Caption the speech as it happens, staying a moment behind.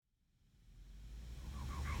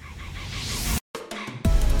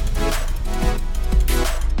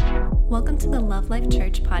Welcome to the Love Life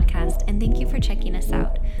Church podcast, and thank you for checking us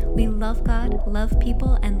out. We love God, love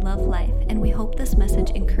people, and love life, and we hope this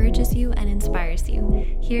message encourages you and inspires you.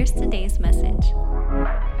 Here's today's message.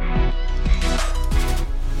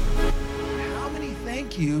 How many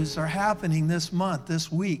thank yous are happening this month,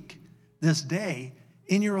 this week, this day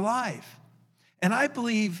in your life? And I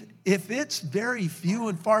believe if it's very few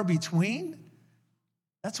and far between,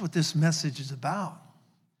 that's what this message is about.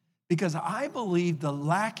 Because I believe the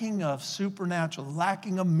lacking of supernatural, the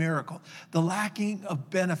lacking of miracle, the lacking of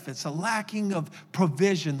benefits, the lacking of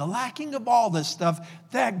provision, the lacking of all this stuff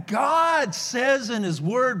that God says in His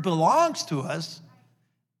Word belongs to us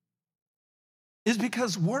is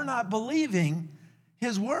because we're not believing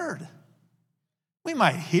His Word. We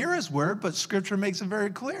might hear His Word, but Scripture makes it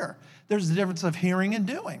very clear. There's a difference of hearing and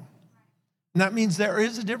doing. And that means there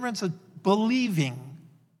is a difference of believing.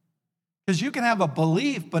 Because you can have a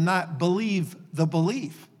belief, but not believe the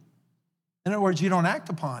belief. In other words, you don't act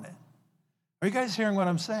upon it. Are you guys hearing what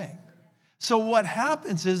I'm saying? So what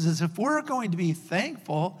happens is if we're going to be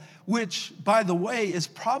thankful, which, by the way, is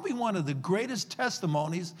probably one of the greatest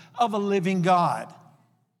testimonies of a living God.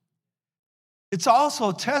 It's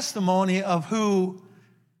also a testimony of who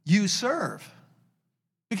you serve.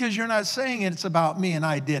 Because you're not saying it's about me and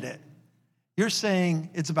I did it. You're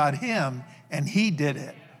saying it's about Him and He did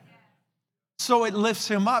it. So it lifts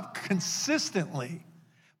Him up consistently.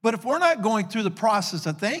 But if we're not going through the process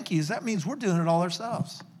of thank yous, that means we're doing it all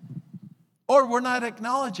ourselves. Or we're not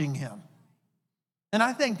acknowledging Him. And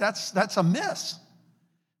I think that's a miss.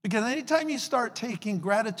 Because anytime you start taking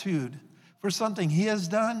gratitude for something He has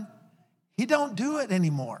done, He don't do it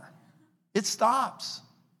anymore. It stops.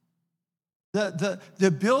 The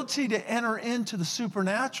ability to enter into the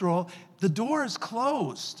supernatural, the door is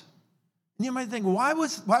closed. And you might think, why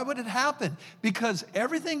would it happen? Because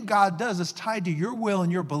everything God does is tied to your will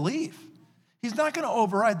and your belief. He's not going to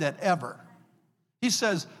override that ever. He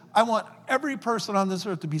says, I want every person on this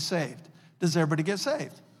earth to be saved. Does everybody get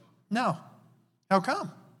saved? No. How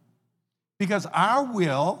come? Because our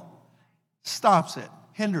will stops it,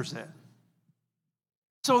 hinders it.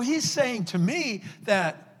 So He's saying to me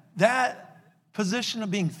that position of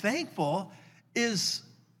being thankful is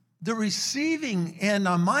the receiving end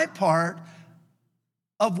on my part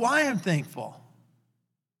of why I'm thankful.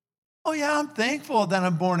 Oh yeah, I'm thankful that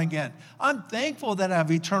I'm born again. I'm thankful that I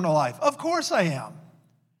have eternal life. Of course I am.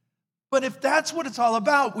 But if that's what it's all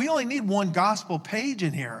about, we only need one gospel page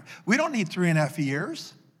in here. We don't need 3.5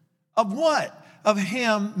 years. Of what? Of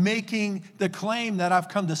Him making the claim that I've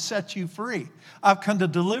come to set you free. I've come to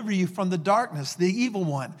deliver you from the darkness, the evil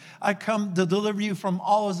one. I've come to deliver you from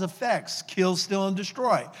all his effects, kill, steal, and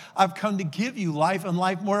destroy. I've come to give you life and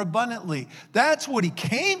life more abundantly. That's what He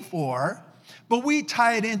came for, but we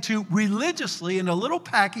tie it into religiously in a little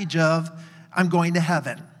package of, I'm going to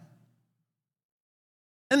heaven.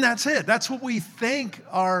 And that's it. That's what we think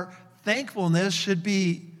our thankfulness should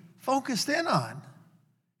be focused in on.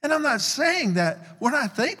 And I'm not saying that we're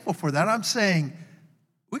not thankful for that. I'm saying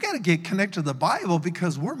we got to get connected to the Bible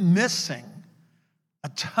because we're missing a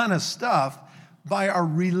ton of stuff by our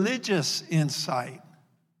religious insight.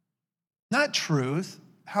 Not truth,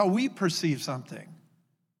 how we perceive something.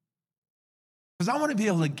 Because I want to be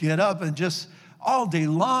able to get up and just all day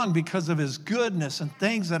long because of His goodness and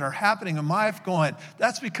things that are happening in my life going,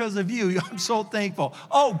 that's because of you. I'm so thankful.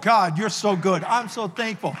 Oh, God, you're so good. I'm so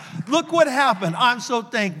thankful. Look what happened. I'm so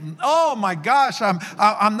thankful. Oh, my gosh,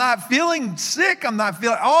 I'm not feeling sick.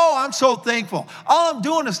 I'm so thankful. All I'm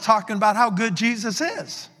doing is talking about how good Jesus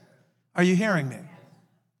is. Are you hearing me?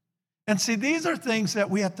 And see, these are things that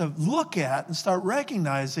we have to look at and start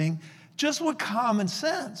recognizing just with common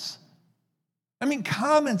sense. I mean,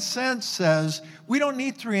 common sense says we don't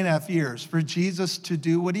need 3.5 years for Jesus to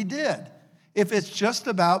do what He did. If it's just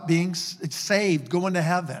about being saved, going to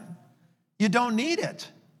heaven, you don't need it.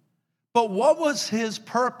 But what was His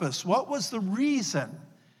purpose? What was the reason?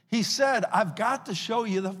 He said, I've got to show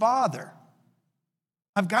you the Father.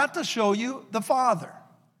 I've got to show you the Father.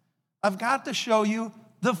 I've got to show you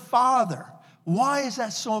the Father. Why is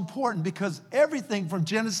that so important? Because everything from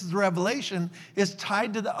Genesis to Revelation is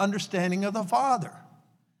tied to the understanding of the Father.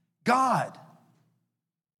 God,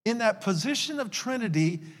 in that position of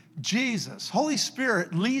Trinity, Jesus, Holy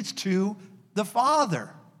Spirit leads to the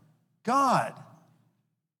Father, God,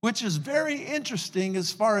 which is very interesting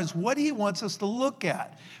as far as what He wants us to look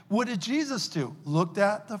at. What did Jesus do? Looked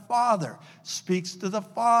at the Father, speaks to the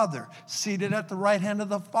Father, seated at the right hand of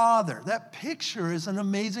the Father. That picture is an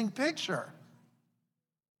amazing picture.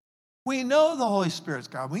 We know the Holy Spirit's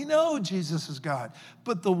God. We know Jesus is God.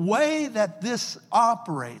 But the way that this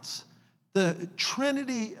operates the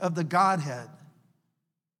Trinity of the Godhead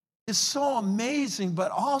is so amazing,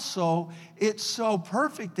 but also it's so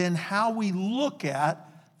perfect in how we look at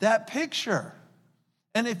that picture.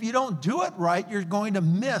 And if you don't do it right, you're going to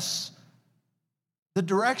miss the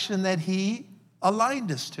direction that he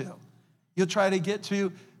aligned us to. You'll try to get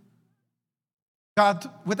to God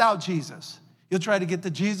without Jesus. You'll try to get to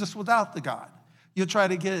Jesus without the God. You'll try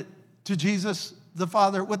to get to Jesus, the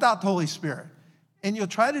Father, without the Holy Spirit. And you'll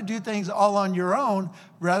try to do things all on your own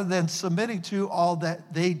rather than submitting to all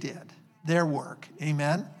that they did, their work.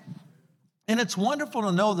 Amen? And it's wonderful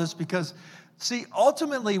to know this because, see,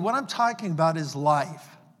 ultimately what I'm talking about is life.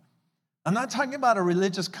 I'm not talking about a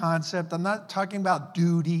religious concept. I'm not talking about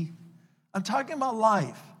duty. I'm talking about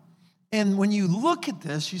life. And when you look at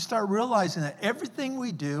this, you start realizing that everything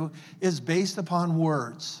we do is based upon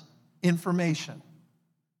words, information,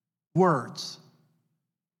 words,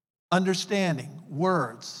 understanding,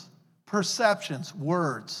 words, perceptions,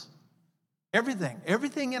 words.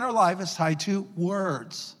 Everything in our life is tied to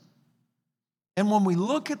words. And when we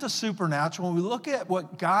look at the supernatural, when we look at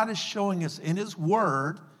what God is showing us in his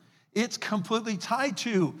word, it's completely tied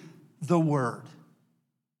to the word.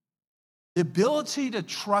 The ability to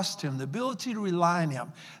trust him, the ability to rely on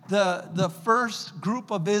him. The first group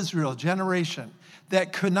of Israel generation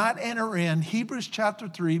that could not enter in, Hebrews chapter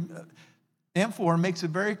 3 and 4 makes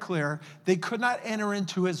it very clear, they could not enter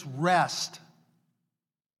into his rest.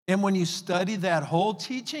 And when you study that whole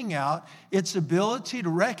teaching out, its ability to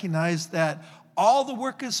recognize that all the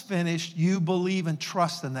work is finished, you believe and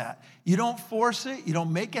trust in that. You don't force it, you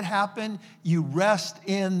don't make it happen, you rest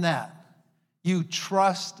in that. You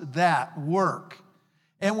trust that work.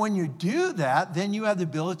 And when you do that, then you have the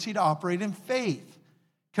ability to operate in faith.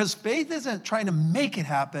 Because faith isn't trying to make it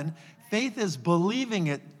happen. Faith is believing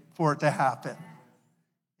it for it to happen.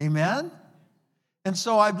 Amen? And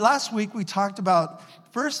so last week we talked about,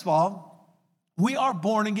 first of all, we are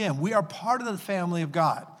born again. We are part of the family of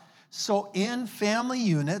God. So in family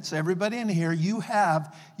units, everybody in here, you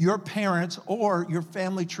have your parents or your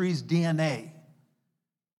family tree's DNA.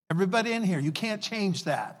 Everybody in here, you can't change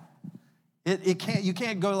that. You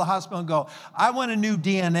can't go to the hospital and go, I want a new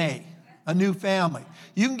DNA, a new family.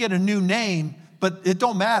 You can get a new name, but it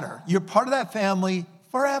don't matter. You're part of that family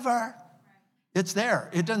forever. It's there.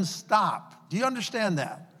 It doesn't stop. Do you understand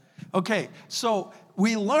that? Okay, so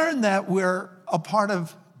we learn that we're a part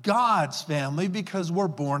of God's family because we're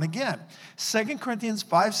born again. 2 Corinthians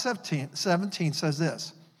 5:17 says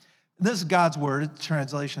this. This is God's word.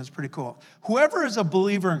 Translation is pretty cool. Whoever is a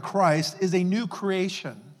believer in Christ is a new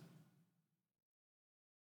creation.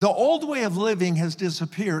 The old way of living has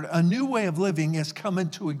disappeared. A new way of living has come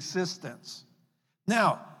into existence.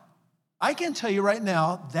 Now, I can tell you right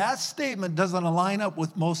now, that statement doesn't align up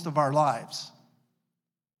with most of our lives.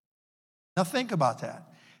 Now think about that.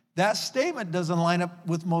 That statement doesn't line up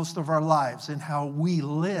with most of our lives and how we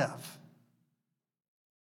live.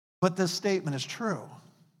 But this statement is true.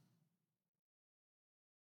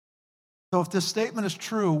 So if this statement is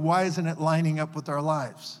true, why isn't it lining up with our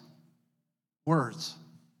lives? Words.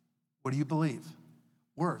 What do you believe?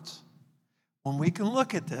 Words. When we can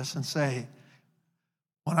look at this and say,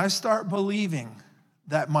 when I start believing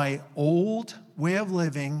that my old way of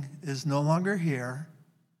living is no longer here,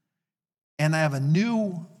 and I have a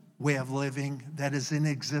new way of living that is in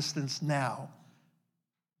existence now,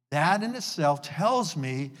 that in itself tells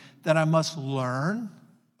me that I must learn,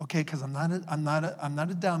 okay, because I'm not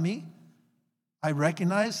a dummy. I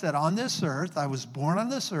recognize that on this earth, I was born on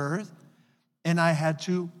this earth, and I had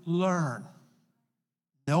to learn.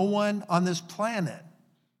 No one on this planet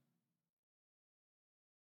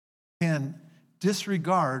can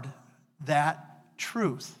disregard that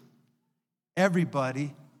truth.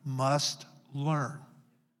 Everybody must learn.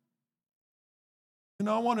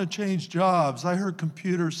 I want to change jobs. I heard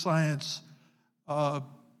computer science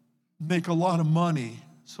make a lot of money,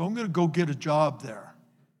 so I'm going to go get a job there.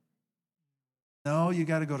 No, you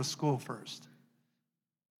got to go to school first.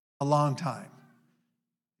 A long time.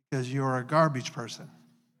 Because you're a garbage person.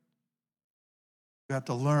 You have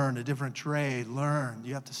to learn a different trade,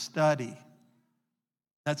 you have to study.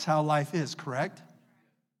 That's how life is, correct?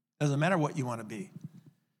 Doesn't matter what you want to be.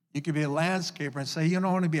 You could be a landscaper and say, I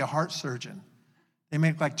want to be a heart surgeon. They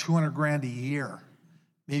make like $200,000 a year.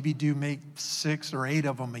 Maybe make 6 or 8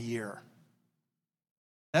 of them a year.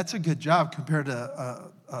 That's a good job compared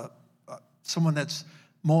to someone that's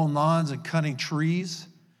mowing lawns and cutting trees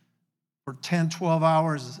for 10, 12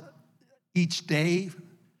 hours each day,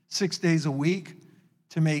 6 days a week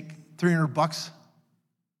to make $300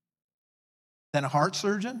 than a heart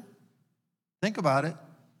surgeon. Think about it.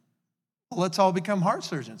 Well, let's all become heart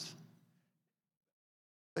surgeons.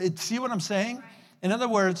 See what I'm saying? In other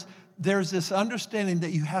words, there's this understanding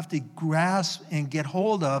that you have to grasp and get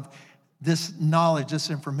hold of this knowledge, this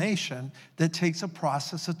information that takes a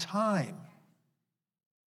process of time.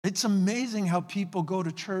 It's amazing how people go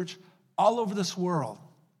to church all over this world.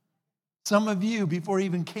 Some of you, before you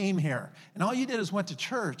even came here, and all you did is went to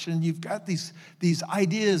church, and you've got these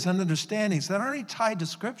ideas and understandings that aren't tied to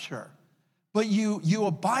Scripture, but you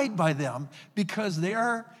abide by them because they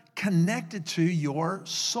are connected to your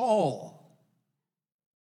soul.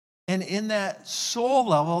 And in that soul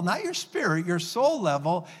level, not your spirit, your soul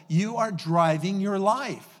level, you are driving your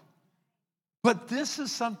life. But this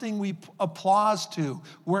is something we applaud to,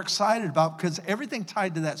 we're excited about, because everything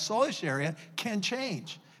tied to that soulish area can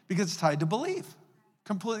change because it's tied to belief,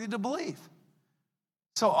 completely to belief.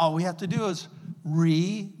 So all we have to do is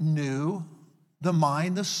renew the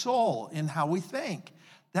mind, the soul, in how we think.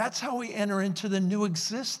 That's how we enter into the new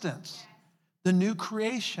existence, the new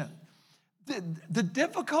creation. The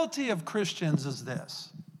difficulty of Christians is this,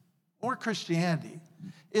 or Christianity,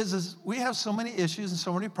 is we have so many issues and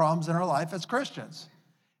so many problems in our life as Christians.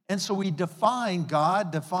 And so we define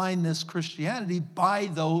this Christianity by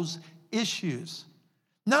those issues.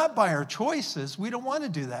 Not by our choices. We don't want to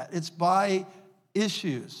do that. It's by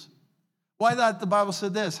issues. Well, I thought the Bible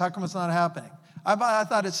said this. How come it's not happening? I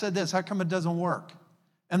thought it said this. How come it doesn't work?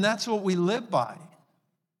 And that's what we live by.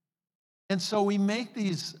 And so we make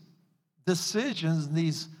these decisions,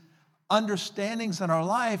 these understandings in our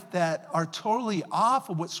life that are totally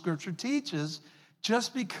off of what Scripture teaches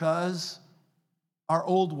just because our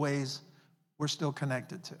old ways we're still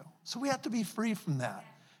connected to. So we have to be free from that.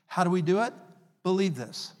 How do we do it? Believe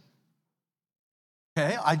this.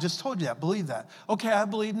 Okay, I just told you that. Believe that. Okay, I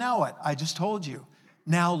believe. Now what? I just told you.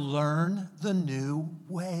 Now learn the new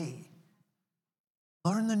way.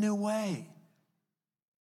 Learn the new way.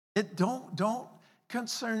 Don't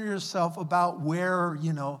concern yourself about where,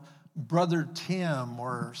 Brother Tim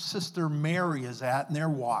or Sister Mary is at in their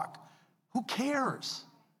walk. Who cares?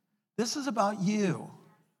 This is about you.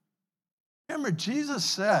 Remember, Jesus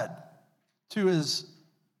said to his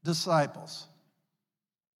disciples,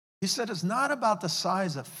 he said, it's not about the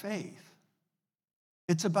size of faith.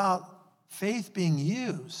 It's about faith being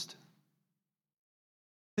used.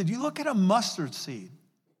 Did you look at a mustard seed?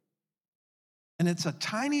 And it's a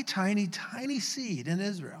tiny, tiny, tiny seed in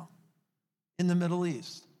Israel, in the Middle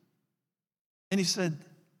East. And he said,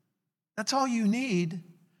 that's all you need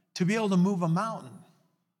to be able to move a mountain.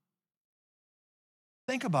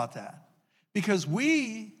 Think about that. Because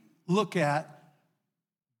we look at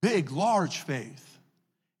big, large faith,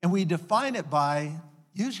 and we define it by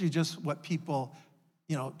usually just what people,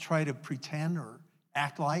 try to pretend or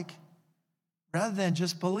act like, rather than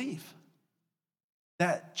just belief.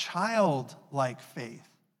 That childlike faith,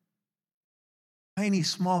 tiny,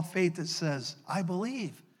 small faith that says, I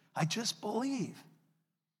believe, I just believe.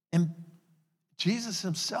 And Jesus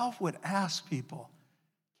himself would ask people,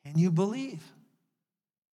 can you believe?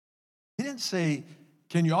 He didn't say,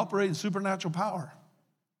 can you operate in supernatural power?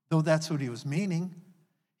 Though that's what he was meaning.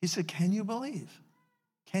 He said, can you believe?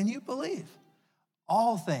 Can you believe?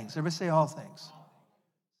 All things. Everybody say all things.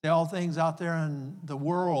 Say all things out there in the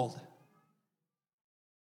world.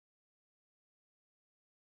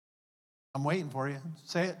 I'm waiting for you.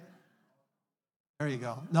 Say it. There you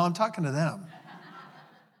go. No, I'm talking to them.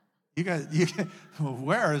 You guys,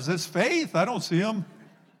 where is this faith? I don't see them.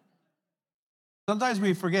 Sometimes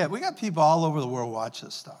we forget. We got people all over the world watch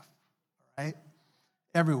this stuff, right?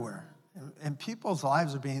 Everywhere. And people's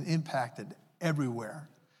lives are being impacted everywhere.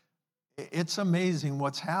 It's amazing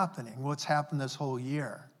what's happening, what's happened this whole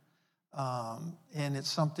year. And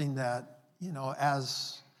it's something that,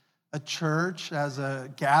 as a church, as a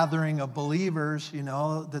gathering of believers,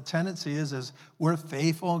 the tendency is we're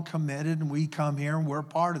faithful and committed, and we come here and we're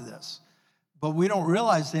part of this. But we don't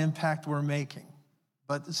realize the impact we're making.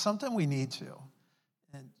 But it's something we need to.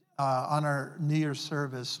 And on our New Year's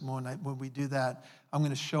service, when we do that, I'm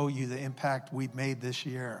going to show you the impact we've made this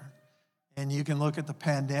year. And you can look at the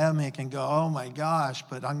pandemic and go, oh my gosh,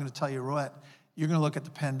 but I'm going to tell you what, you're going to look at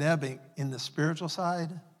the pandemic in the spiritual side,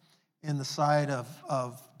 in the side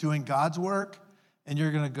of doing God's work, and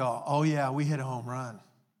you're going to go, oh yeah, we hit a home run.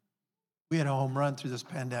 We hit a home run through this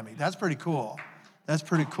pandemic. That's pretty cool. That's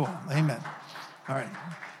pretty cool. Amen. All right.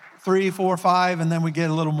 3, 4, 5, and then we get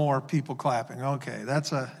a little more people clapping. Okay,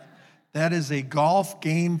 that is a golf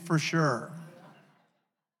game for sure.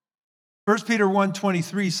 1 Peter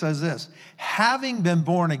 1:23 says this, having been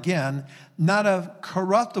born again, not of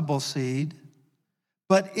corruptible seed,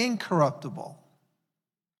 but incorruptible.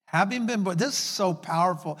 Having been born, this is so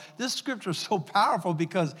powerful. This scripture is so powerful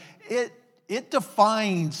because it it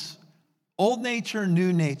defines old nature,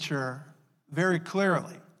 new nature very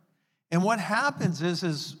clearly. And what happens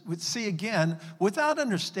is see again, without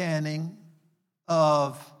understanding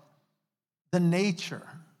of the nature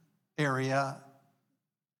area,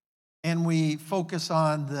 and we focus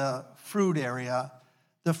on the fruit area,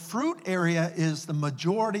 the fruit area is the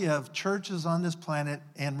majority of churches on this planet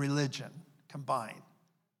and religion combined.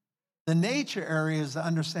 The nature area is the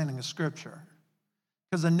understanding of Scripture.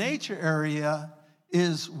 Because the nature area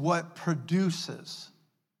is what produces.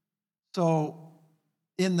 So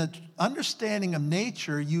in the understanding of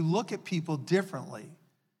nature, you look at people differently.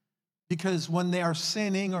 Because when they are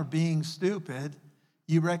sinning or being stupid,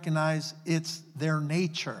 you recognize it's their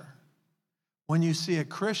nature. When you see a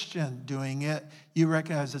Christian doing it, you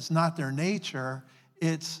recognize it's not their nature,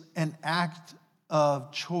 it's an act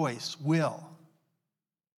of choice, will.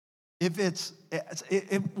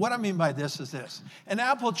 What I mean by this is this. An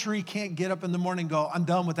apple tree can't get up in the morning and go, I'm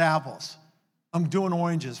done with apples. I'm doing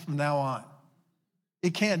oranges from now on.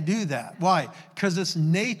 It can't do that. Why? Because its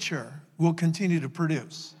nature will continue to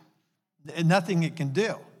produce. And nothing it can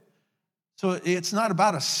do. So it's not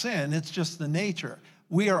about a sin, it's just the nature.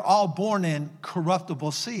 We are all born in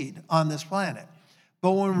corruptible seed on this planet.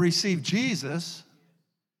 But when we receive Jesus,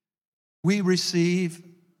 we receive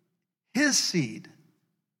his seed.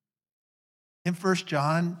 In 1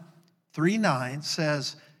 John 3:9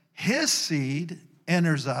 says, his seed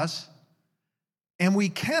enters us, and we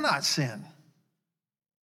cannot sin.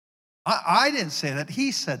 I didn't say that.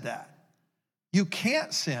 He said that. You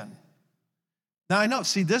can't sin. Now, I know,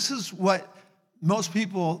 see, this is what most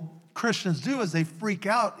people, Christians, do is they freak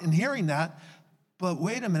out in hearing that. But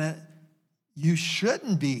wait a minute, you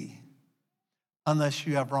shouldn't be unless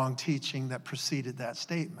you have wrong teaching that preceded that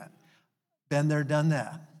statement. Been there, done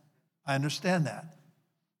that. I understand that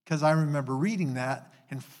because I remember reading that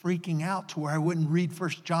and freaking out to where I wouldn't read 1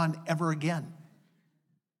 John ever again.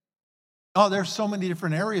 Oh, there's so many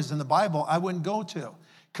different areas in the Bible I wouldn't go to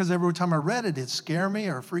because every time I read it, it'd scare me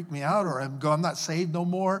or freak me out or I'm not saved no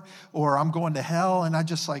more or I'm going to hell. And I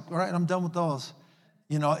just like, all right, I'm done with those.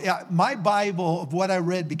 You know, my Bible of what I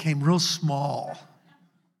read became real small.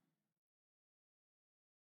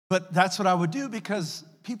 But that's what I would do because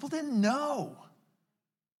people didn't know.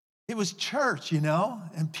 It was church, you know,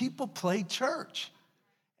 and people played church.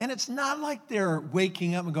 And it's not like they're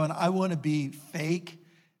waking up and going, I want to be fake.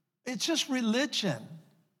 It's just religion.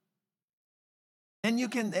 And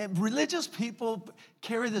religious people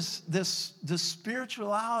carry this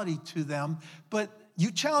spirituality to them, but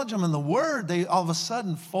you challenge them in the word, they all of a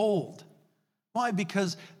sudden fold. Why?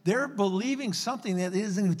 Because they're believing something that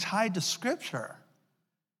isn't even tied to Scripture.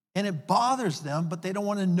 And it bothers them, but they don't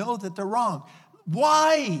want to know that they're wrong.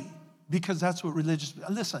 Why? Because that's what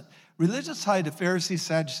listen, religion is tied to Pharisees,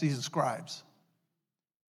 Sadducees, and scribes.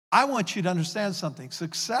 I want you to understand something.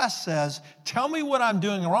 Success says, tell me what I'm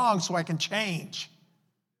doing wrong so I can change.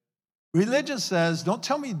 Religion says, don't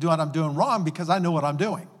tell me what I'm doing wrong because I know what I'm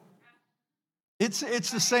doing. It's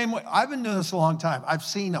the same way. I've been doing this a long time. I've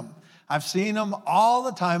seen them. I've seen them all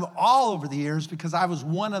the time, all over the years because I was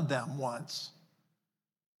one of them once.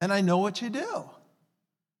 And I know what you do.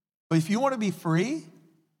 But if you want to be free,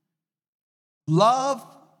 love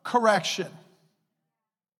correction.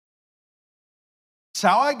 It's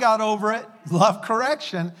how I got over it, love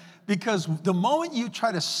correction, because the moment you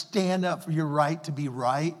try to stand up for your right to be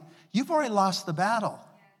right, you've already lost the battle.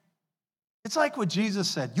 It's like what Jesus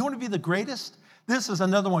said. You want to be the greatest? This is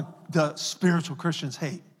another one the spiritual Christians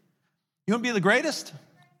hate. You want to be the greatest?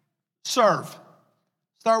 Serve.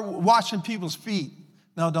 Start washing people's feet.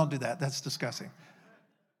 No, don't do that. That's disgusting.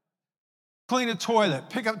 Clean a toilet,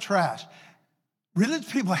 pick up trash.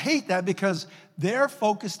 Religious people hate that because they're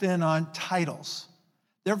focused in on titles.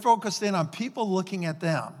 They're focused in on people looking at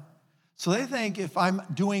them. So they think if I'm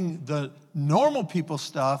doing the normal people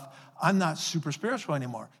stuff, I'm not super spiritual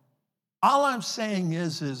anymore. All I'm saying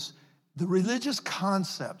is the religious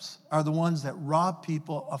concepts are the ones that rob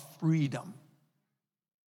people of freedom.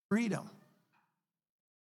 Freedom.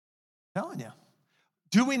 I'm telling you.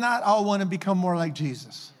 Do we not all want to become more like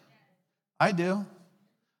Jesus? I do.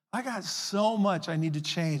 I got so much I need to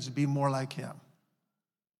change to be more like him.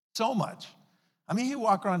 So much. I mean, he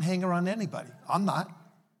walk around, hang around anybody. I'm not.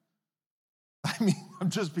 I mean, I'm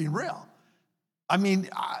just being real. I mean,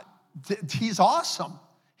 he's awesome.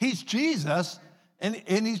 He's Jesus, and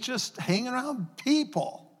he's just hanging around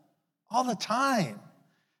people all the time.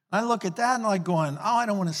 I look at that and I'm like going, oh, I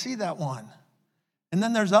don't want to see that one. And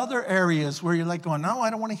then there's other areas where you're like going, no, I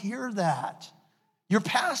don't want to hear that. Your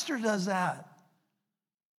pastor does that.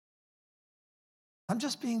 I'm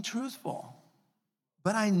just being truthful.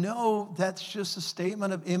 But I know that's just a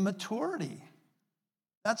statement of immaturity.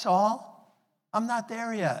 That's all. I'm not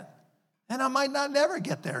there yet. And I might not never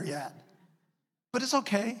get there yet. But it's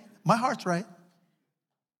okay. My heart's right.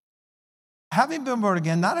 Having been born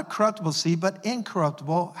again, not of corruptible seed, but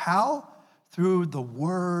incorruptible. How? Through the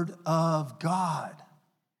word of God.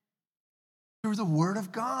 Through the word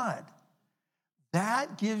of God.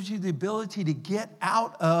 That gives you the ability to get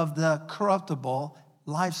out of the corruptible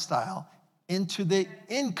lifestyle into the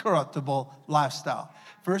incorruptible lifestyle.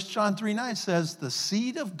 1 John 3:9 says, the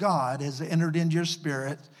seed of God has entered into your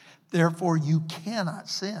spirit, therefore you cannot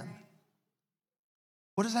sin.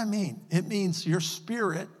 What does that mean? It means your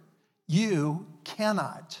spirit, you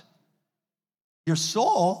cannot. Your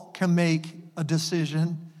soul can make a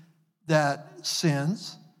decision that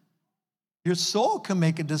sins. Your soul can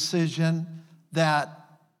make a decision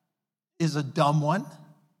that is a dumb one,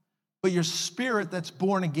 but your spirit that's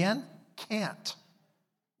born again can't.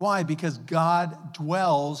 Why? Because God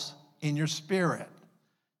dwells in your spirit.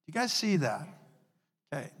 You guys see that?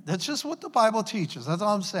 Okay, that's just what the Bible teaches. That's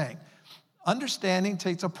all I'm saying. Understanding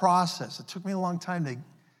takes a process. It took me a long time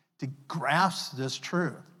to grasp this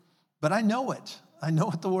truth, but I know it. I know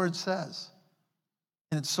what the word says.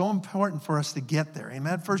 And it's so important for us to get there.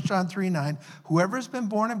 Amen. 1 John 3:9, whoever has been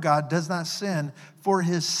born of God does not sin, for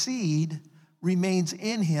his seed remains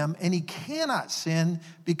in him, and he cannot sin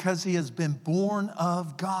because he has been born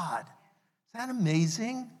of God. Is that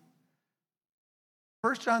amazing?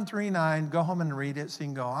 1 John 3:9, go home and read it so you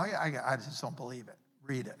can go, I just don't believe it.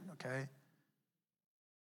 Read it, okay?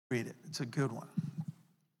 Read it. It's a good one.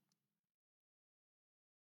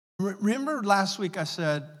 Remember last week I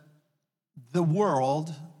said the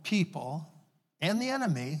world, people, and the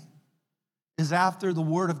enemy is after the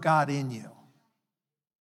word of God in you.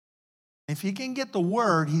 If he can get the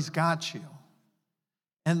word, he's got you.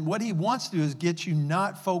 And what he wants to do is get you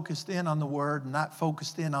not focused in on the word, not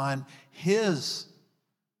focused in on his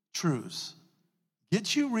truths.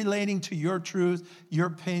 Get you relating to your truth, your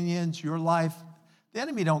opinions, your life. The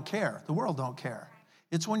enemy don't care. The world don't care.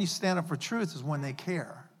 It's when you stand up for truth is when they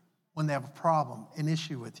care, when they have a problem, an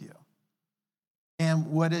issue with you.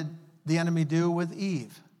 And what did the enemy do with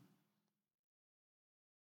Eve?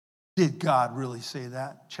 Did God really say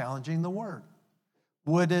that? Challenging the word.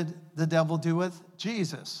 What did the devil do with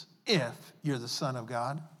Jesus? If you're the Son of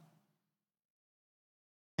God.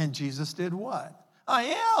 And Jesus did what? I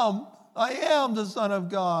am the Son of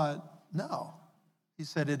God. No. He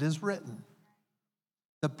said, it is written.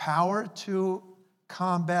 The power to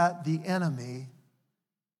combat the enemy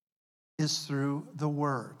is through the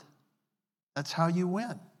word. That's how you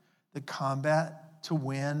win. The combat to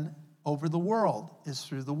win over the world is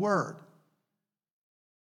through the word.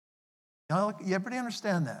 You everybody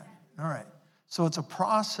understand that? All right. So it's a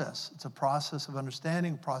process. It's a process of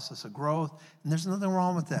understanding, a process of growth, and there's nothing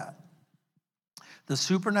wrong with that. The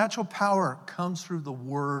supernatural power comes through the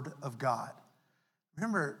word of God.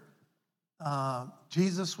 Remember,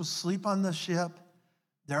 Jesus was asleep on the ship.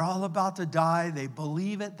 They're all about to die. They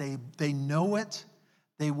believe it. They know it.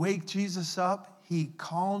 They wake Jesus up. He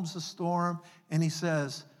calms the storm, and he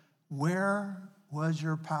says, where was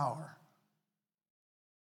your power?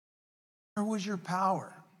 Where was your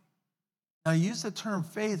power? Now, I use the term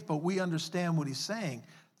faith, but we understand what he's saying.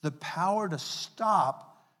 The power to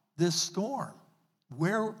stop this storm.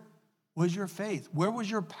 Where was your faith? Where was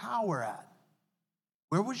your power at?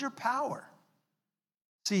 Where was your power?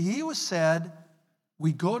 See, he was said,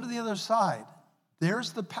 we go to the other side.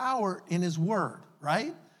 There's the power in his word,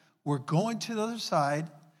 right? We're going to the other side.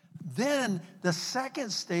 Then the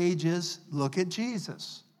second stage is look at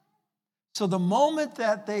Jesus. So the moment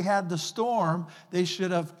that they had the storm, they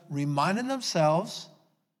should have reminded themselves,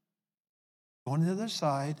 going to the other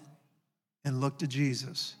side, and looked at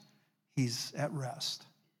Jesus. He's at rest.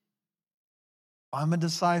 If I'm a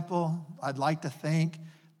disciple, I'd like to think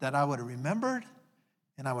that I would have remembered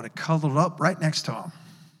and I would have cuddled up right next to him.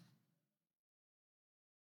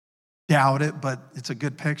 Doubt it, but it's a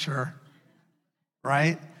good picture,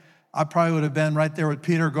 right? I probably would have been right there with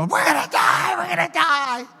Peter going, we're going to die, we're going to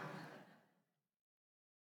die.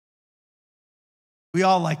 We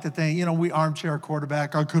all like to think, we armchair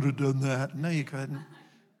quarterback, I could have done that. No, you couldn't.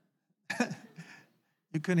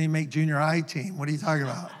 You couldn't even make junior high team. What are you talking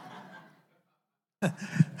about?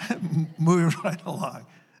 Moving right along.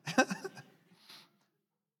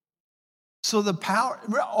 So the power,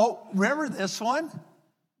 remember this one?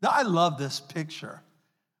 I love this picture.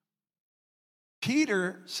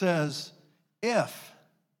 Peter says, if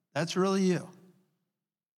that's really you,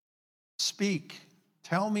 speak,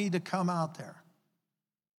 tell me to come out there.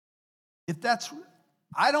 If that's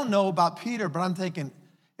I don't know about Peter, but I'm thinking,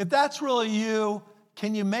 if that's really you,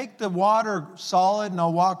 can you make the water solid and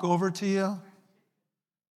I'll walk over to you?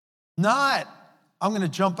 Not, I'm going to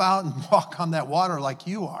jump out and walk on that water like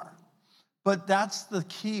you are. But that's the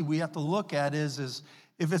key we have to look at is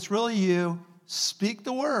if it's really you, speak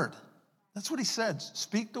the word. That's what he said,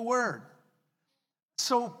 speak the word.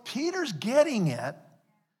 So Peter's getting it.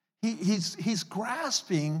 He's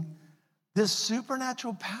grasping this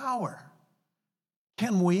supernatural power.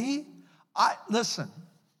 Can we? Listen,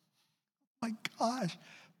 my gosh,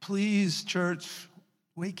 please, church,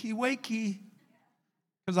 wakey, wakey.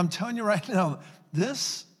 Because I'm telling you right now,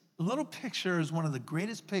 this little picture is one of the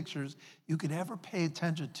greatest pictures you could ever pay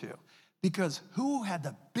attention to. Because who had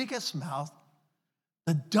the biggest mouth,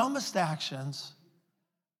 the dumbest actions,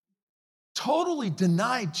 totally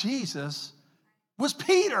denied Jesus was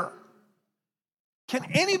Peter. Can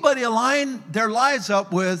anybody align their lives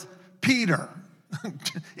up with Peter?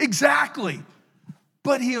 Exactly.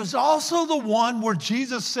 But he was also the one where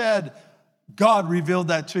Jesus said, God revealed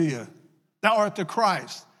that to you. Thou art the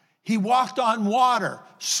Christ. He walked on water,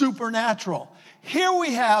 supernatural. Here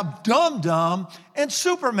we have Dum-Dum and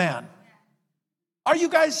Superman. Are you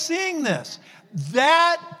guys seeing this?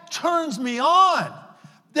 That turns me on.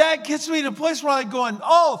 That gets me to a place where I'm going,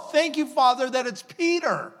 oh, thank you, Father, that it's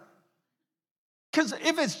Peter. Because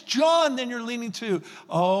if it's John, then you're leaning to,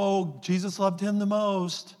 oh, Jesus loved him the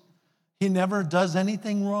most. He never does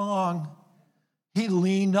anything wrong. He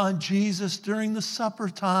leaned on Jesus during the supper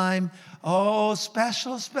time. Oh,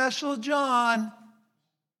 special, special John.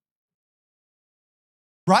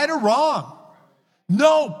 Right or wrong?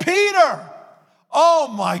 No, Peter. Oh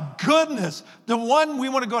my goodness. The one we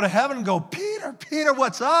want to go to heaven and go, Peter, Peter,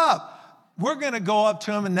 what's up? We're going to go up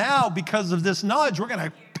to him, and now because of this knowledge, we're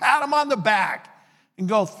going to pat him on the back and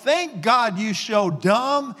go, thank God you showed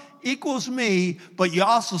dumb equals me, but you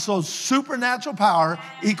also showed supernatural power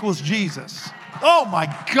equals Jesus. Oh my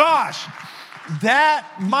gosh. That,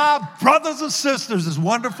 my brothers and sisters, is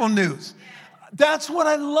wonderful news. That's what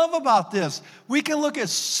I love about this. We can look at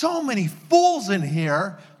so many fools in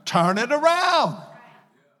here, turn it around.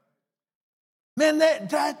 Man,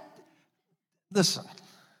 listen,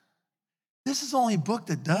 this is the only book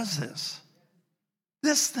that does this.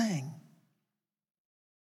 This thing,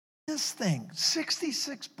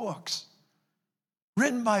 66 books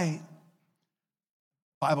written by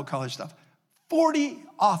Bible college stuff, 40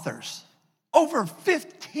 authors, over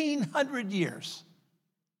 1,500 years.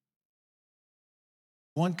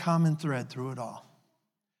 One common thread through it all.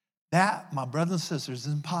 That, my brothers and sisters,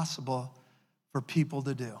 is impossible for people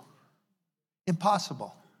to do.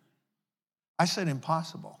 Impossible. I said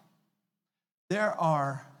impossible. There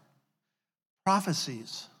are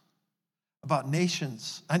prophecies about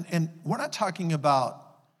nations, and we're not talking about,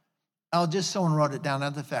 just someone wrote it down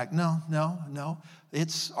after the fact. No.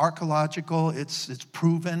 It's archaeological, it's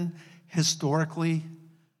proven historically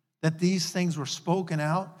that these things were spoken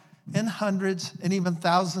out in hundreds and even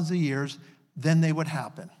thousands of years, then they would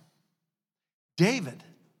happen. David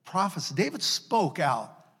spoke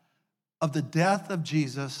out of the death of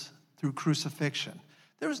Jesus through crucifixion.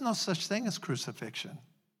 There was no such thing as crucifixion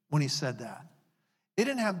when he said that. It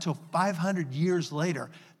didn't happen until 500 years later.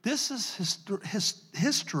 This is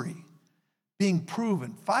history being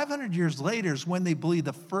proven. 500 years later is when they believe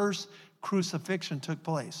the first crucifixion took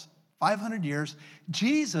place. 500 years.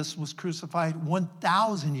 Jesus was crucified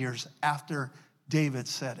 1,000 years after David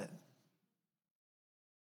said it.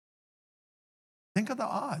 Think of the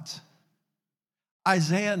odds.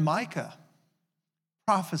 Isaiah and Micah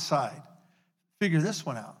prophesied, figure this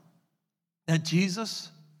one out, that Jesus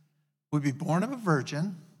would be born of a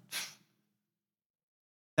virgin.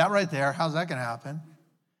 That right there, how's that going to happen?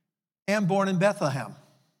 And born in Bethlehem.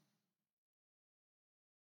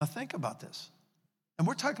 Now think about this. And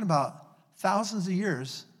we're talking about thousands of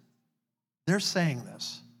years. They're saying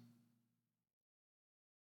this.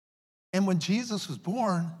 And when Jesus was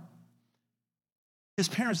born, his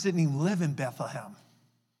parents didn't even live in Bethlehem.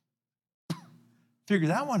 Figure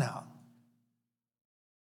that one out.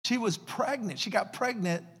 She was pregnant. She got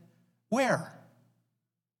pregnant where?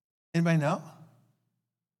 Anybody know?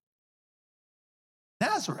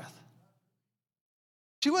 Nazareth.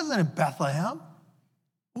 She wasn't in Bethlehem.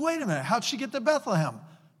 Wait a minute, how'd she get to Bethlehem?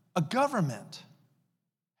 A government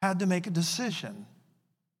had to make a decision.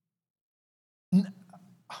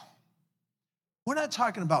 We're not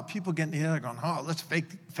talking about people getting together going, oh, let's fake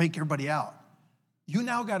everybody out. You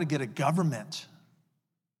now got to get a government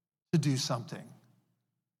to do something.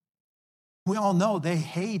 We all know they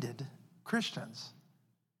hated Christians.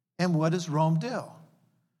 And what does Rome do?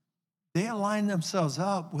 They align themselves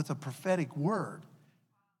up with a prophetic word.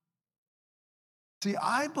 See,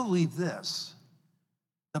 I believe this.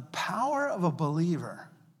 The power of a believer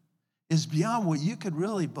is beyond what you could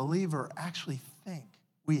really believe or actually think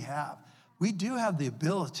we have. We do have the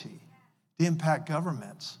ability to impact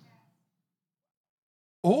governments.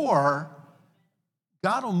 Or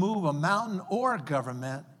God will move a mountain or a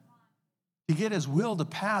government to get his will to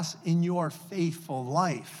pass in your faithful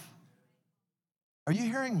life. Are you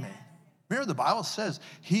hearing me? Remember, the Bible says,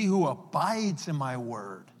 he who abides in my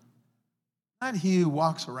word, not he who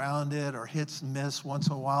walks around it or hits and miss once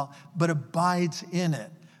in a while, but abides in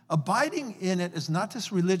it. Abiding in it is not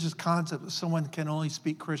this religious concept that someone can only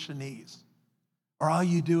speak Christianese, or all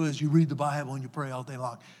you do is you read the Bible and you pray all day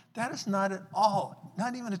long. That is not at all,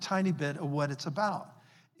 not even a tiny bit of what it's about.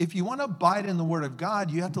 If you want to abide in the word of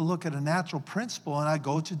God, you have to look at a natural principle, and I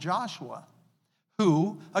go to Joshua,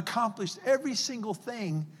 who accomplished every single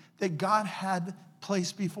thing that God had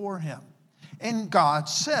placed before him. And God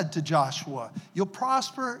said to Joshua, you'll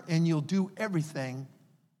prosper and you'll do everything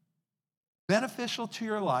beneficial to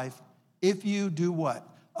your life if you do what?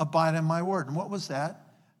 Abide in my word. And what was that?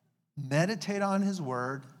 Meditate on his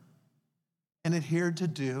word and adhere to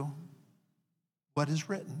do what is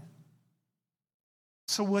written.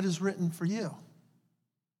 So what is written for you?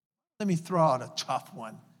 Let me throw out a tough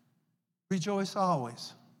one. Rejoice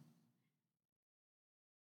always.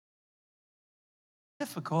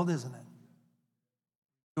 Difficult, isn't it?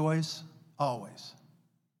 Rejoice always.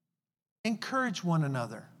 Encourage one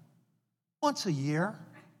another. Once a year.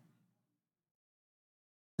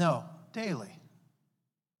 No, daily.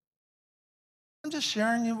 I'm just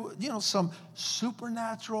sharing you, some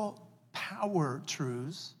supernatural power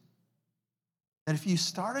truths that if you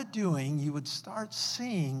started doing, you would start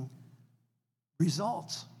seeing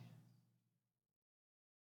results.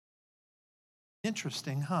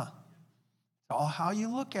 Interesting, huh? It's all how you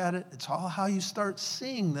look at it. It's all how you start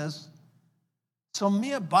seeing this. So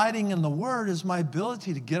me abiding in the word is my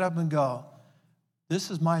ability to get up and go, this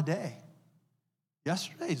is my day.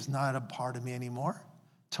 Yesterday is not a part of me anymore.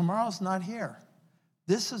 Tomorrow's not here.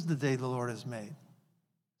 This is the day the Lord has made.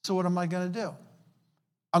 So what am I going to do?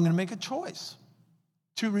 I'm going to make a choice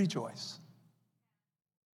to rejoice.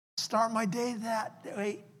 Start my day that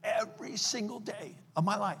way every single day of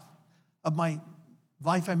my life.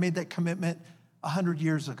 I made that commitment 100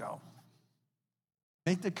 years ago.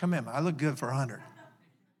 Make the commitment. I look good for 100.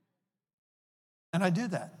 And I do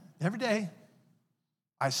that every day.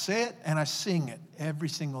 I say it and I sing it every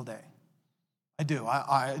single day. I do.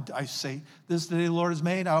 I say, this is the day the Lord has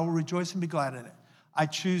made. I will rejoice and be glad in it. I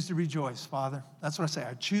choose to rejoice, Father. That's what I say.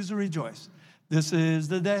 I choose to rejoice. This is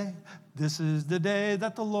the day. This is the day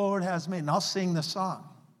that the Lord has made. And I'll sing the song.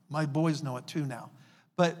 My boys know it too now.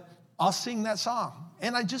 But I'll sing that song.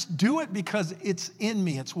 And I just do it because it's in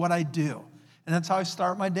me. It's what I do. And that's how I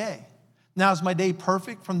start my day. Now, is my day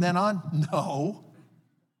perfect from then on? No.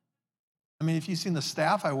 I mean, if you've seen the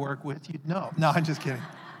staff I work with, you'd know. No, I'm just kidding.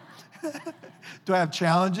 Do I have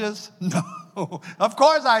challenges? No. Of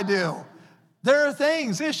course I do. There are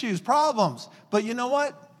things, issues, problems. But you know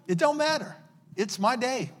what? It don't matter. It's my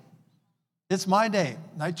day. It's my day.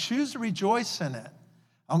 And I choose to rejoice in it.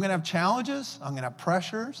 I'm going to have challenges. I'm going to have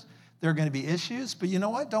pressures. There are going to be issues. But you know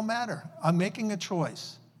what? Don't matter. I'm making a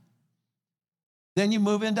choice. Then you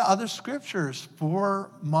move into other scriptures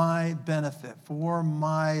for my benefit, for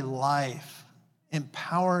my life,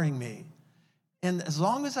 empowering me. And as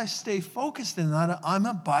long as I stay focused in that, I'm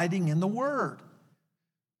abiding in the word.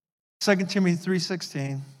 2 Timothy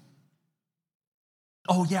 3:16.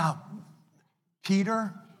 Oh, yeah.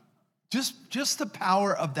 Peter, just the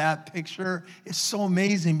power of that picture is so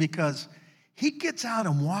amazing because he gets out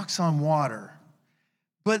and walks on water,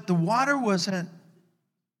 but the water wasn't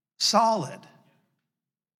solid.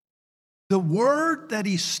 The word that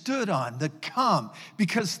he stood on, the come,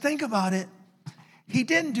 because think about it, he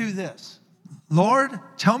didn't do this. Lord,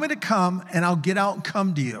 tell me to come and I'll get out and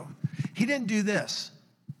come to you. He didn't do this.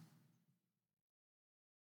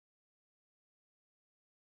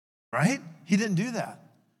 Right? He didn't do that.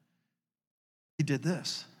 He did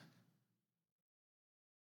this.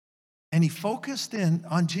 And he focused in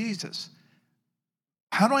on Jesus.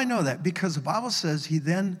 How do I know that? Because the Bible says he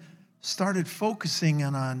then started focusing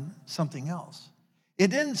in on something else. It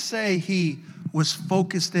didn't say he was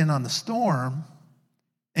focused in on the storm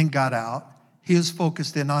and got out. He was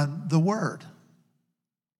focused in on the word.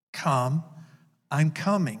 Come, I'm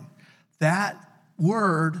coming. That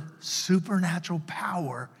word, supernatural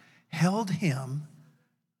power, held him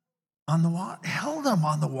on the water, held him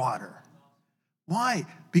on the water. Why?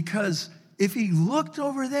 Because if he looked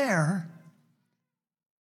over there,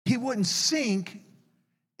 he wouldn't sink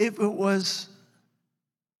if it was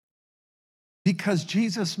Because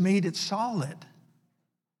Jesus made it solid.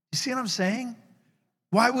 You see what I'm saying?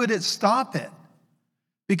 Why would it stop it?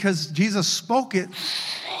 Because Jesus spoke it,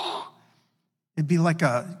 it'd be like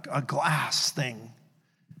a glass thing.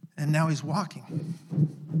 And now he's walking.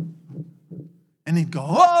 And he'd go,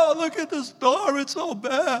 oh, look at the storm, it's so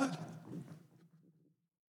bad.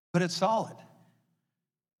 But it's solid.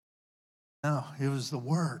 No, it was the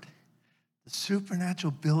word. The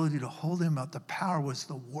supernatural ability to hold him up, the power was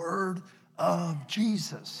the word of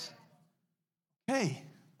Jesus. Okay,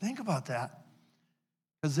 think about that.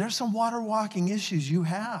 Because there's some water walking issues you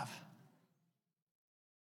have.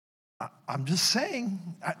 I'm just saying,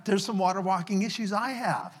 there's some water walking issues I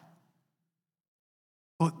have.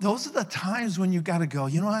 But those are the times when you got to go,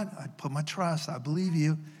 you know what? I put my trust, I believe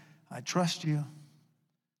you, I trust you.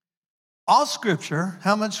 All scripture,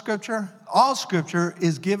 how much scripture? All scripture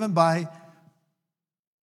is given by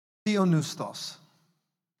theopneustos.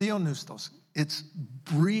 Theopneustos. It's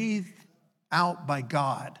breathed out by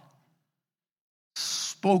God.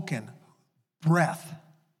 Spoken. Breath.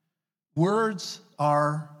 Words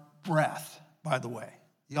are breath, by the way.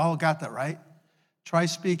 You all got that, right? Try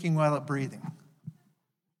speaking while breathing.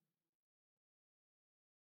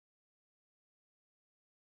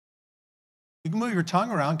 You can move your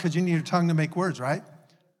tongue around because you need your tongue to make words, right?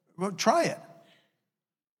 Well, try it.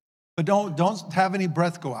 But don't have any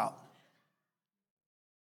breath go out.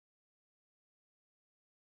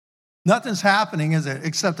 Nothing's happening, is it,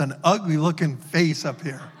 except an ugly-looking face up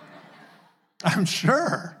here. I'm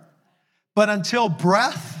sure. But until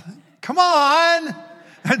breath, come on,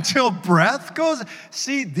 until breath goes.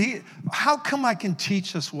 See, how come I can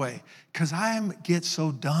teach this way? Because I get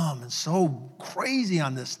so dumb and so crazy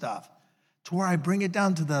on this stuff to where I bring it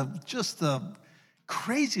down to the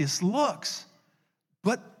craziest looks.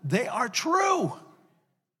 But they are true. I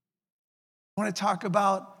want to talk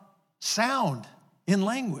about sound in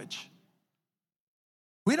language.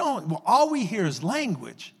 All we hear is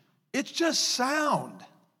language. It's just sound.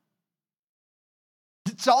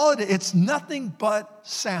 It's nothing but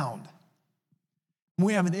sound.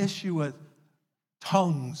 We have an issue with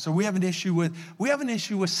tongues, or we have an issue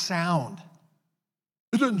with sound.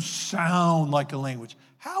 It doesn't sound like a language.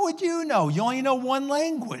 How would you know? You only know one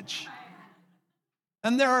language.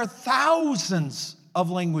 And there are thousands of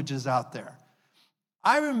languages out there.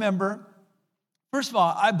 I remember, first of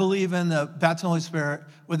all, I believe in the baptism of the Holy Spirit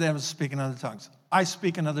with them speaking other tongues. I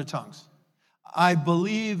speak in other tongues. I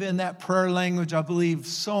believe in that prayer language. I believe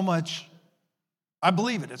so much. I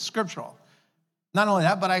believe it. It's scriptural. Not only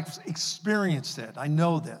that, but I've experienced it. I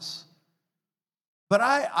know this. But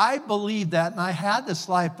I believe that, and I had this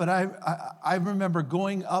life, but I remember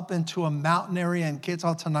going up into a mountain area in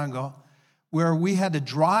Quetzaltenango where we had to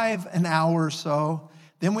drive an hour or so.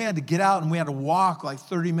 Then we had to get out and we had to walk like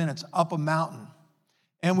 30 minutes up a mountain.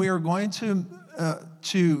 And we were going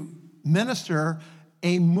to minister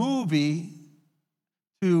a movie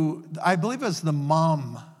to, I believe it was the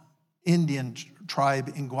Mam Indian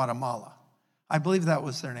tribe in Guatemala. I believe that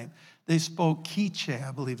was their name. They spoke Quiche,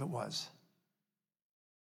 I believe it was.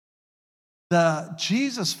 The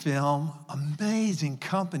Jesus film, amazing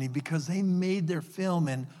company because they made their film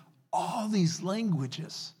in all these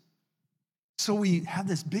languages. So we have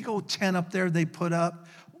this big old tent up there they put up.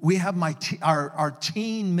 We have our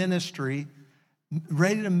teen ministry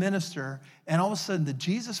ready to minister, and all of a sudden the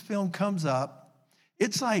Jesus film comes up.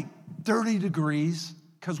 It's like 30 degrees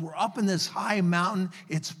because we're up in this high mountain.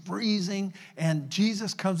 It's freezing, and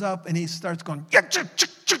Jesus comes up and he starts going,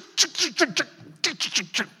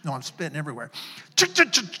 no, I'm spitting everywhere.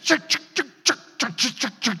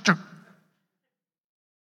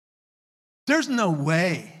 There's no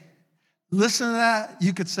way. Listen to that,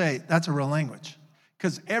 you could say that's a real language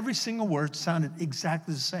because every single word sounded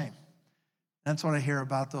exactly the same. That's what I hear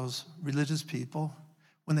about those religious people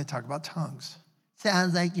when they talk about tongues.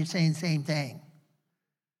 Sounds like you're saying the same thing.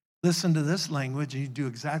 Listen to this language and you do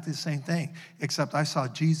exactly the same thing, except I saw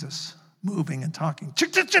Jesus moving and talking.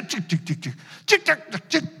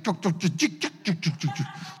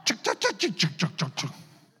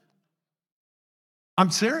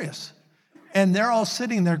 I'm serious. And they're all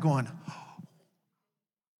sitting there going,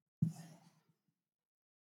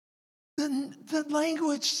 the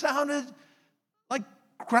language sounded like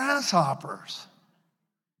grasshoppers.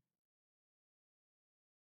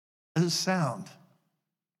 As a sound.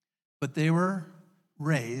 But they were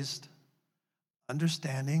raised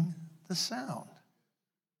understanding the sound.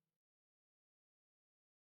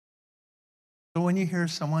 So when you hear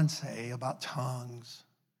someone say about tongues,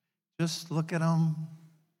 just look at them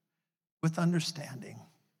with understanding,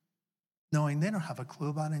 knowing they don't have a clue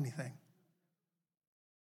about anything.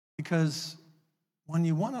 Because when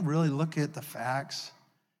you want to really look at the facts,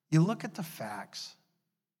 you look at the facts.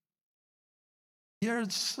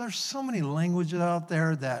 There's so many languages out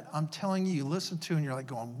there that I'm telling you, you listen to and you're like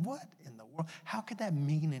going, what in the world? How could that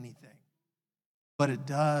mean anything? But it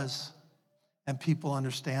does, and people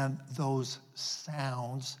understand those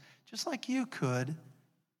sounds just like you could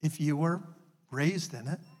if you were raised in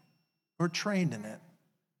it or trained in it.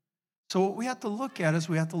 So what we have to look at is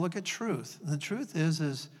we have to look at truth. And the truth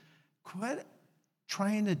is quit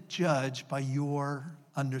trying to judge by your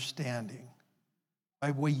understanding,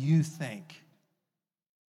 by the way you think.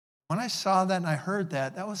 When I saw that and I heard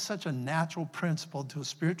that, that was such a natural principle to a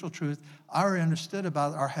spiritual truth I already understood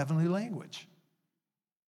about our heavenly language.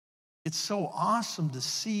 It's so awesome to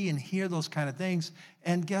see and hear those kind of things.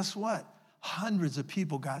 And guess what? Hundreds of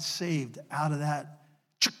people got saved out of that.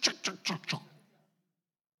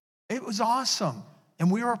 It was awesome. And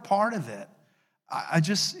we were a part of it.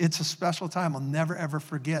 It's a special time. I'll never, ever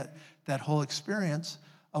forget that whole experience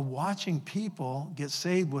of watching people get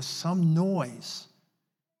saved with some noise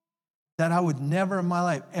that I would never in my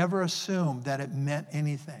life ever assume that it meant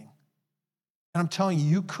anything. And I'm telling you,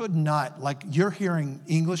 you could not, like you're hearing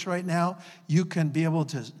English right now, you can be able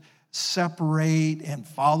to separate and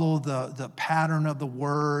follow the pattern of the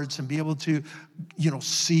words and be able to,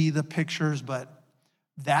 see the pictures, but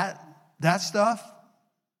that stuff,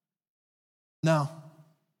 no.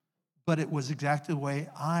 But it was exactly the way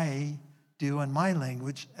I do in my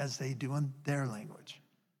language as they do in their language.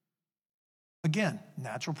 Again,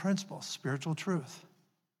 natural principle, spiritual truth.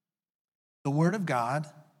 The Word of God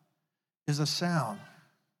is a sound.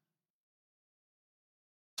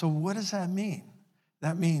 So what does that mean?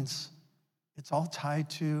 That means it's all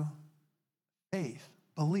tied to faith,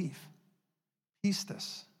 belief,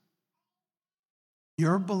 pistis.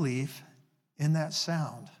 Your belief in that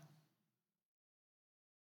sound.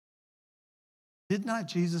 Did not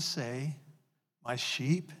Jesus say, my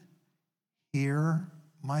sheep hear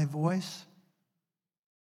my voice?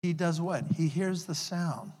 He does what? He hears the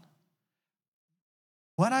sound.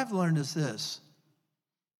 What I've learned is this.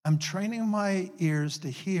 I'm training my ears to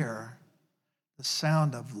hear the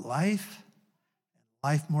sound of life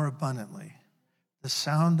and life more abundantly. The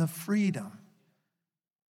sound of freedom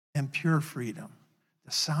and pure freedom.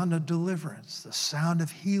 The sound of deliverance. The sound of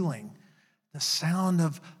healing. The sound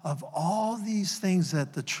of all these things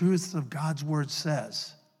that the truth of God's word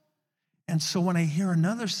says. And so when I hear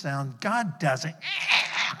another sound, God does it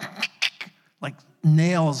like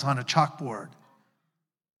nails on a chalkboard.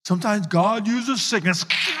 Sometimes God uses sickness.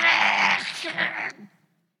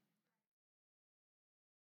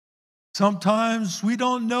 Sometimes we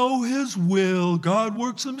don't know his will. God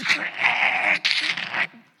works in.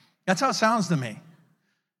 That's how it sounds to me.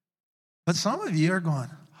 But some of you are going,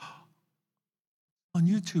 on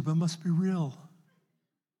YouTube, it must be real.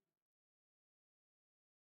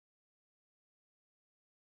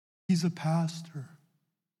 He's a pastor.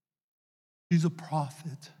 He's a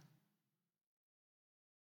prophet.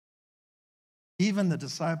 Even the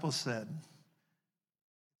disciples said,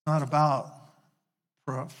 it's not about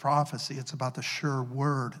prophecy, it's about the sure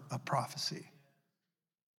word of prophecy.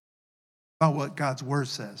 About what God's word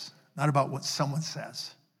says, not about what someone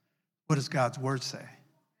says. What does God's word say?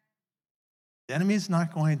 The enemy is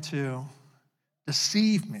not going to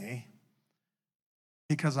deceive me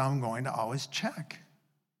because I'm going to always check.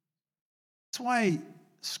 That's why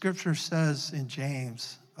Scripture says in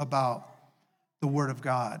James about the Word of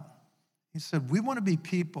God. He said, we want to be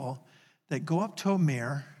people that go up to a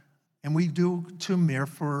mirror, and we do to a mirror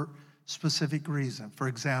for specific reason, for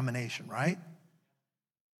examination, right?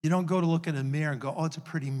 You don't go to look at a mirror and go, oh, it's a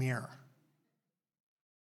pretty mirror.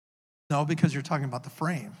 No, because you're talking about the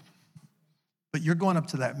frame. But you're going up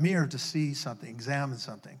to that mirror to see something, examine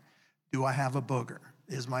something. Do I have a booger?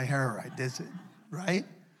 Is my hair right? Is it right?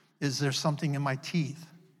 Is there something in my teeth?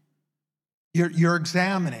 You're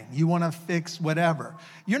examining. You want to fix whatever.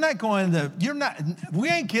 We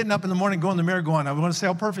ain't getting up in the morning, going in the mirror going, I want to see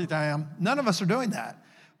how perfect I am. None of us are doing that.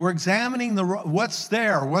 We're examining what's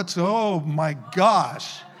there. Oh my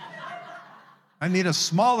gosh. I need a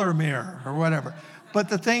smaller mirror or whatever. But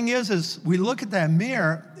the thing is we look at that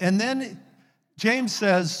mirror, and then James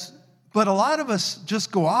says, but a lot of us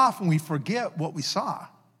just go off and we forget what we saw.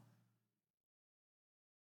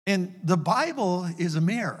 And the Bible is a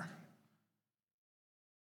mirror.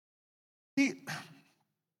 See,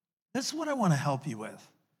 this is what I want to help you with.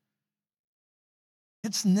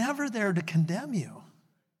 It's never there to condemn you.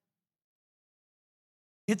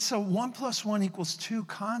 It's a 1 + 1 = 2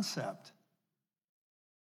 concept.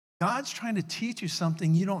 God's trying to teach you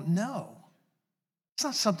something you don't know. It's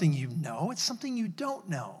not something you know, it's something you don't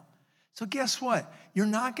know. So guess what? You're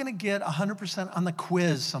not going to get 100% on the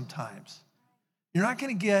quiz sometimes. You're not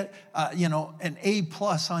going to get, an A+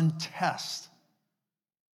 on tests.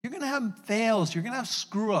 You're going to have fails. You're going to have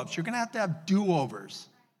screw-ups. You're going to have do-overs.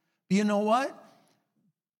 But you know what?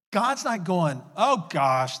 God's not going, oh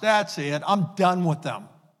gosh, that's it. I'm done with them.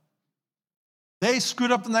 They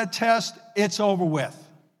screwed up in that test. It's over with.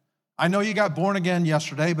 I know you got born again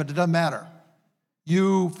yesterday, but it doesn't matter.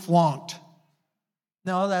 You flunked.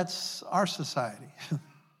 No, that's our society.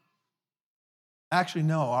 Actually,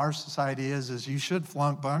 no, our society is you should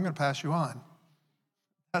flunk, but I'm going to pass you on.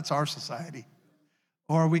 That's our society.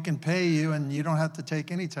 Or we can pay you and you don't have to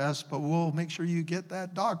take any tests, but we'll make sure you get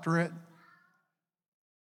that doctorate.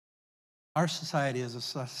 Our society is a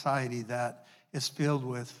society that is filled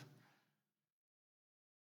with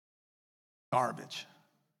garbage.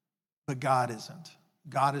 But God isn't.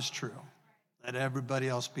 God is true. Let everybody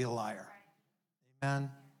else be a liar. Amen.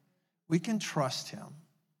 We can trust him.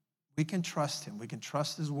 We can trust him. We can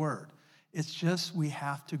trust his word. It's just we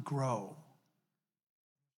have to grow.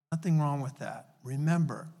 Nothing wrong with that.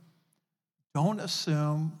 Remember, don't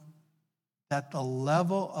assume that the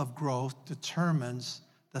level of growth determines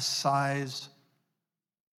the size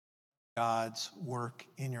of God's work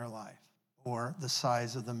in your life or the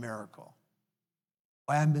size of the miracle.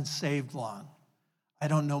 I haven't been saved long. I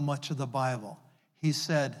don't know much of the Bible. He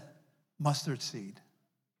said, mustard seed.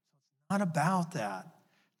 It's not about that.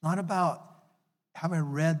 It's not about, have I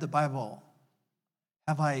read the Bible?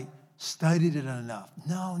 Have I studied it enough?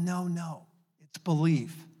 No. It's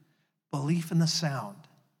belief. Belief in the sound.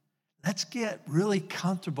 Let's get really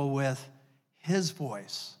comfortable with his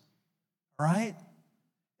voice, all right?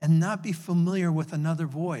 And not be familiar with another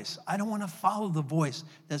voice. I don't want to follow the voice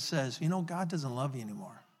that says, God doesn't love you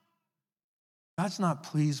anymore. God's not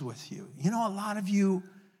pleased with you. A lot of you,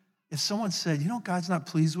 if someone said, God's not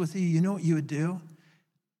pleased with you, you know what you would do?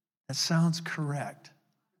 That sounds correct.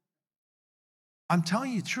 I'm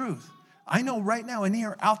telling you the truth. I know right now in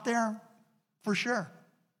here, out there, for sure.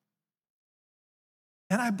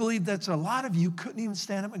 And I believe that's a lot of you couldn't even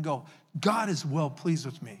stand up and go, God is well pleased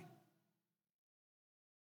with me.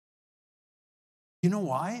 You know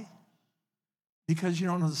why? Because you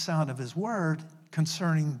don't know the sound of his word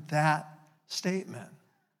concerning that statement.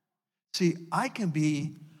 See, I can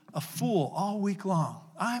be a fool all week long.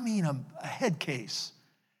 I mean, a head case.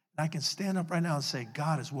 And I can stand up right now and say,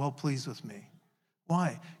 God is well pleased with me.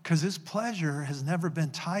 Why? Because his pleasure has never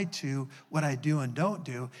been tied to what I do and don't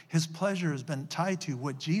do. His pleasure has been tied to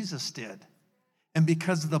what Jesus did. And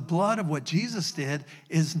because the blood of what Jesus did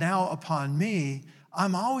is now upon me,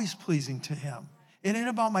 I'm always pleasing to him. It ain't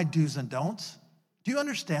about my do's and don'ts. Do you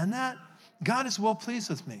understand that? God is well pleased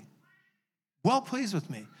with me. Well pleased with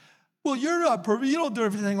me. Well, you're not perfect. You don't do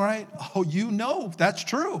everything right. Oh, that's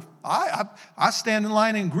true. I stand in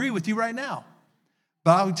line and agree with you right now.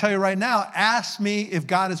 But I will tell you right now, ask me if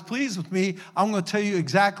God is pleased with me. I'm going to tell you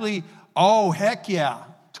exactly, heck yeah,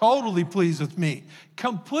 totally pleased with me.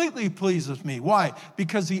 Completely pleased with me. Why?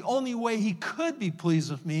 Because the only way he could be pleased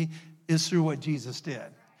with me is through what Jesus did.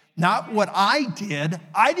 Not what I did.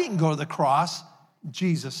 I didn't go to the cross.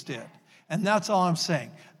 Jesus did. And that's all I'm saying.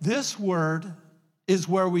 This word is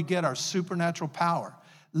where we get our supernatural power.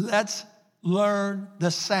 Let's learn the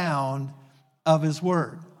sound of his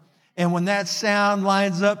word. And when that sound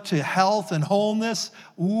lines up to health and wholeness,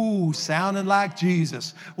 sounding like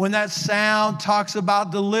Jesus. When that sound talks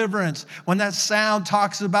about deliverance, when that sound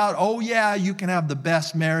talks about, you can have the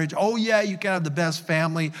best marriage. You can have the best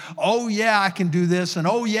family. I can do this. And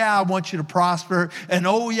I want you to prosper. And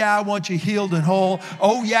I want you healed and whole.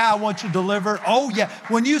 I want you delivered.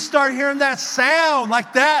 When you start hearing that sound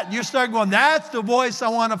like that, you start going, that's the voice I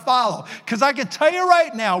want to follow. Because I can tell you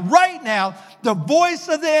right now, the voice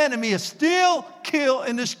of the enemy is steal, kill,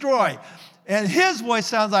 and destroy. And his voice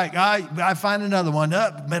sounds like, I find another one.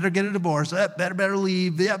 Better get a divorce. Better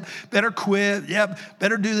leave. Yep, better quit. Yep,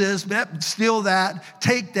 better do this. Yep, steal that.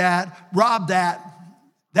 Take that. Rob that.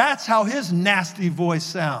 That's how his nasty voice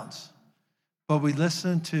sounds. But we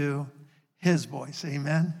listen to his voice.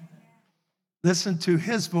 Amen? Listen to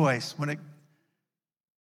his voice when it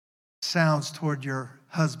sounds toward your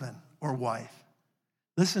husband or wife.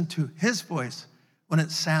 Listen to his voice when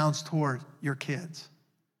it sounds toward your kids.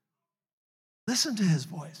 Listen to his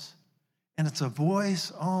voice. And it's a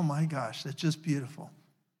voice, oh my gosh, that's just beautiful.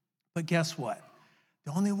 But guess what?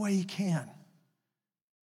 The only way you can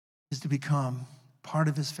is to become part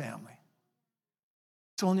of his family.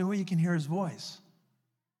 It's the only way you can hear his voice.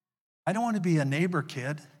 I don't want to be a neighbor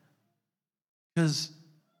kid because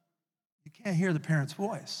you can't hear the parent's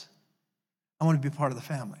voice. I want to be part of the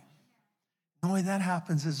family. The only way that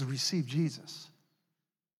happens is to receive Jesus.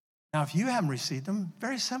 Now, if you haven't received him,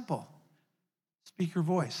 very simple. Speak your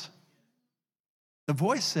voice. The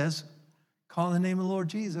voice says, call in the name of the Lord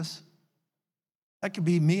Jesus. That could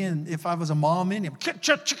be me, and if I was a mom in him,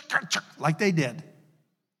 like they did.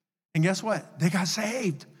 And guess what? They got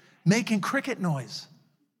saved, making cricket noise.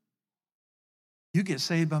 You get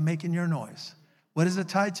saved by making your noise. What is it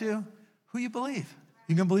tied to? Who you believe.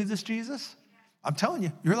 You gonna believe this Jesus? I'm telling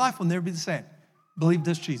you, your life will never be the same. Believe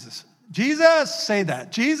this Jesus. Jesus, say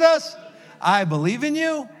that. Jesus, I believe in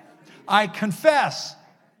you. I confess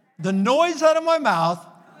the noise out of my mouth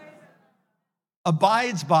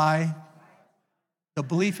abides by the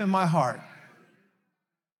belief in my heart.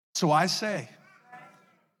 So I say,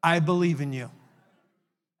 I believe in you.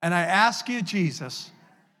 And I ask you, Jesus,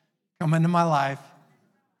 come into my life.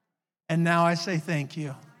 And now I say thank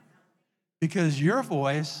you. Because your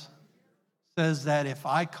voice says that if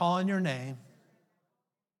I call on your name,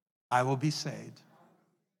 I will be saved.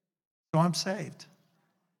 So I'm saved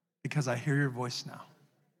because I hear your voice now.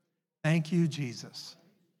 Thank you, Jesus.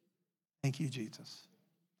 Thank you, Jesus.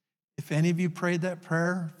 If any of you prayed that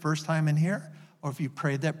prayer first time in here, or if you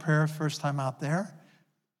prayed that prayer first time out there,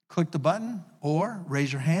 click the button or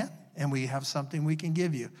raise your hand and we have something we can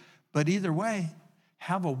give you. But either way,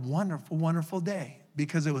 have a wonderful, wonderful day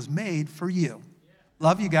because it was made for you.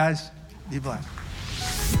 Love you guys. Be blessed.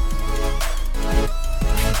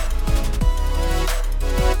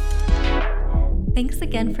 Thanks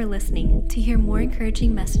again for listening. To hear more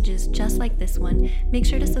encouraging messages just like this one, make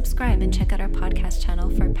sure to subscribe and check out our podcast channel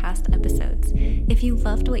for past episodes. If you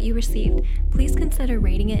loved what you received, please consider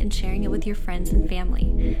rating it and sharing it with your friends and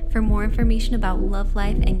family. For more information about Love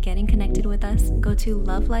Life and getting connected with us, go to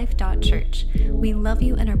lovelife.church. We love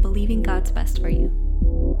you and are believing God's best for you.